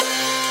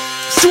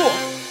Що?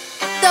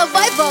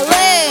 Давай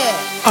вали!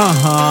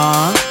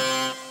 Ага.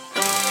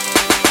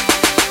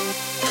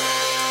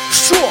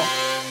 Що?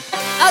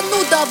 А ну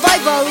давай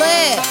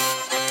вали!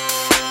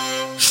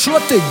 Що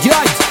ти,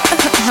 дядь?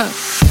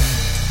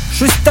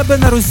 Щось в тебе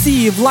на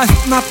Росії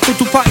власть надто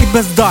тупа і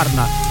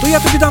бездарна. То я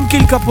тобі дам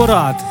кілька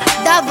порад.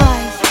 Давай!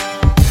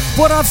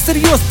 Пора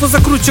всерйоз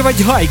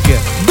позакручувати гайки.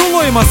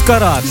 Долой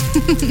маскарад.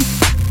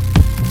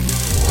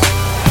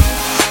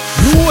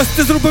 Ну ось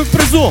ти зробив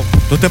призов.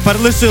 То тепер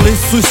лишились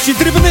сущі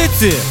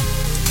дрібниці.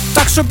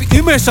 Так, щоб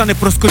і миша не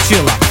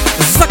проскочила.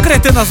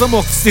 Закрити на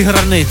замок всі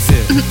границі.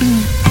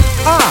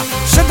 А,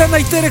 ще де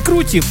знайти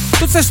рекрутів,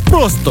 то це ж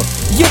просто.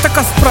 Є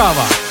така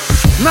справа.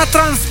 На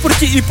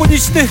транспорті і по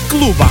нічних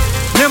клубах.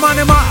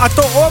 Нема, а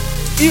то оп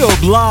і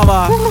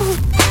облава.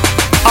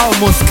 А в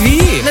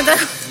Москві,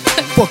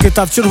 поки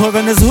та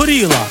вчергове не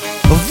згоріла,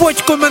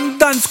 вводь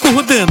комендантську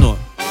годину.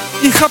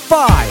 І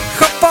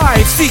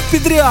хапай всіх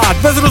підряд,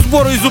 без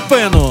розбору і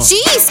зупину.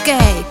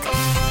 Чізкейк!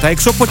 Та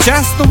якщо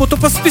по-чесному, то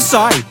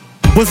поспішай.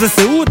 Бо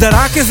ЗСУ, де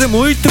раки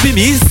зимують, тобі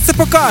місце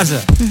покаже.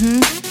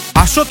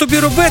 А що тобі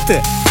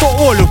робити, то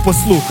Олю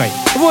послухай,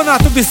 вона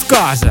тобі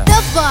скаже.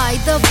 Давай,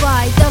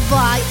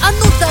 а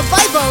ну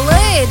давай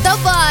вали!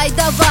 Давай!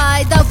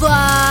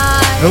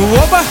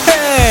 Оба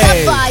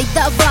хей!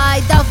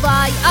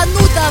 Давай, а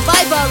ну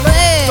давай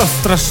вали! Що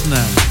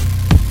страшне?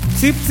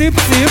 Ціп.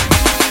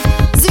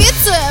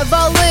 Звідси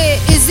вали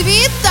і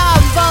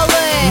звідтам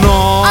вали!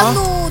 Но. А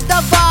ну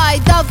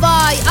давай,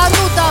 а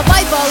ну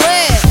давай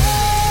вали!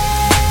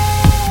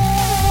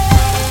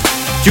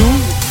 Тю.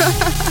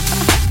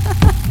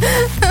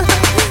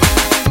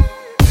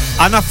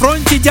 А на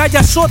фронті,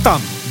 дядя, що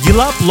там?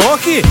 Діла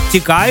плохи,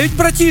 тікають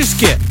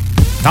братішки.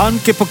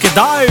 Танки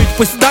покидають,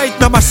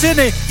 посідають на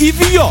машини і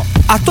вйо,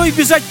 а то й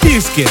біжать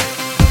пішки.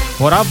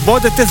 Пора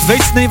вводити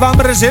звичний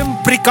вам режим,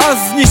 приказ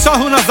ні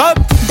шагу назад.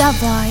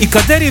 Давай. І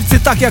кадирівці,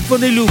 так як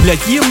вони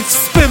люблять, їм в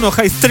спину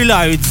хай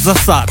стріляють з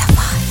засад.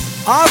 Давай.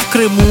 А в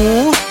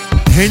Криму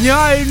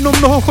геніальну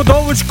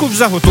многоходовочку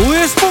вже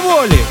готуєш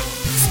поволі.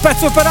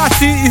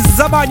 Спецоперації із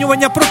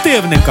заманювання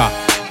противника,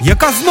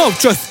 яка знов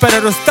щось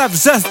переросте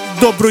вже з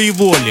доброї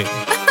волі.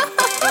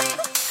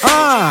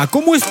 А,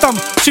 комусь там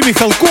чи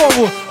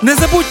Міхалкову не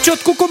забудь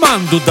чітку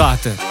команду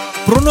дати.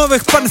 Про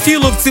нових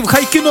панфіловців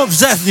хай кіно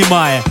вже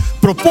знімає.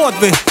 Про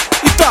подвиг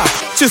і так,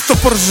 чисто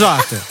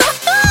поржати.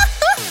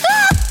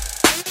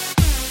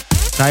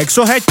 Та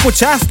якщо геть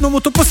по-чесному,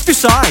 то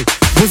поспішай.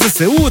 Бо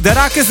ЗСУ, де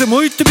раки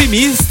зимують, тобі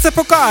місце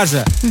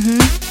покаже.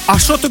 А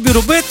що тобі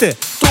робити,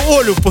 то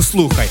Олю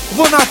послухай,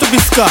 вона тобі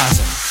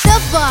скаже.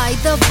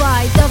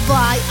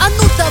 Давай, а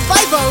ну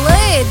давай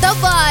вали!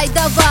 Давай!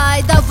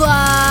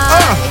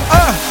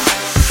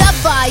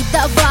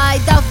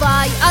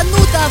 Давай, а ну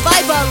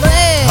давай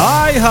вали!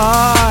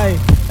 Гай!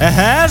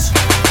 Еге ж?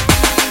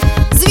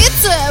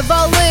 Звідси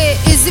вали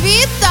і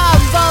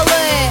звідтам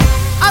вали!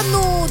 А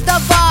ну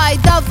давай,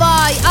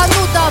 а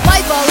ну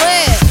давай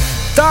вали!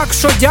 Так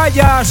що,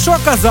 дядя, що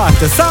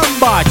казати, сам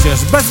бачиш,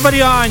 без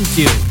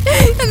варіантів.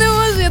 Я не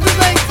можу, я не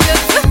знаю, як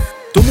це.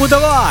 Тому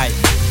давай,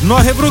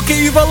 ноги в руки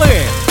і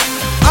вали.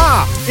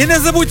 А, і не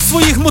забудь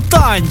своїх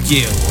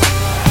мутантів.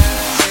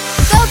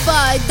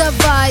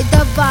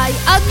 Давай,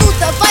 а ну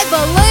давай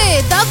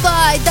вали!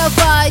 Давай!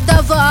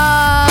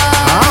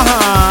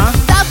 Ага.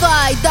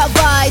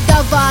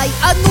 Давай,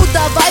 а ну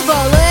давай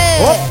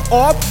вали!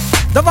 Оп,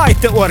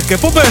 давайте, орки,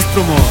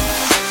 по-бистрому.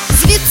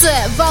 Звідси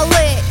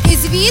вали і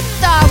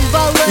звідтам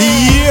вали!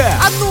 Є!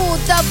 А ну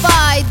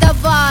давай,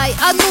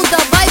 а ну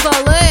давай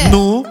вали!